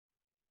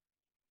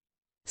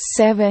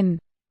7.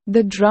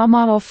 The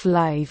drama of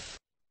life.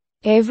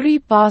 Every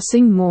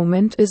passing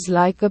moment is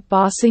like a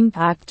passing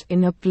act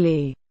in a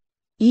play.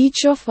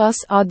 Each of us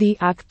are the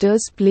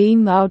actors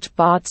playing out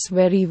parts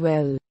very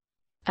well.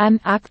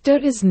 An actor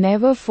is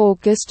never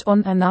focused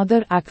on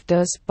another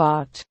actor's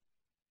part,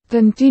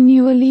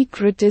 continually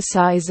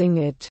criticizing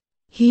it.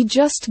 He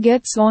just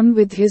gets on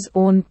with his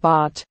own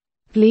part,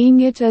 playing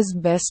it as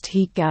best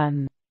he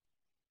can.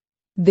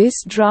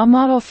 This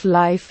drama of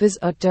life is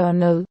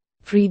eternal,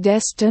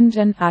 predestined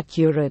and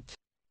accurate.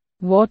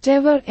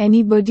 Whatever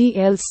anybody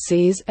else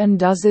says and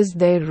does is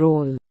their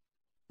role,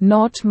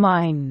 not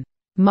mine.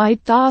 My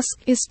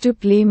task is to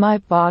play my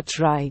part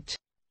right.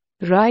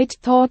 Right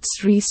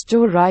thoughts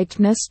restore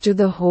rightness to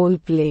the whole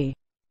play.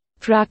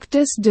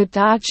 Practice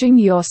detaching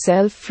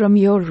yourself from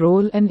your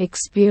role and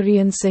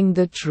experiencing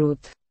the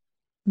truth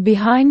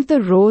behind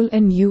the role,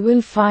 and you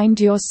will find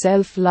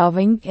yourself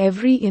loving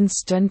every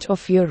instant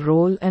of your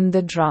role and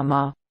the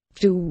drama,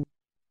 too.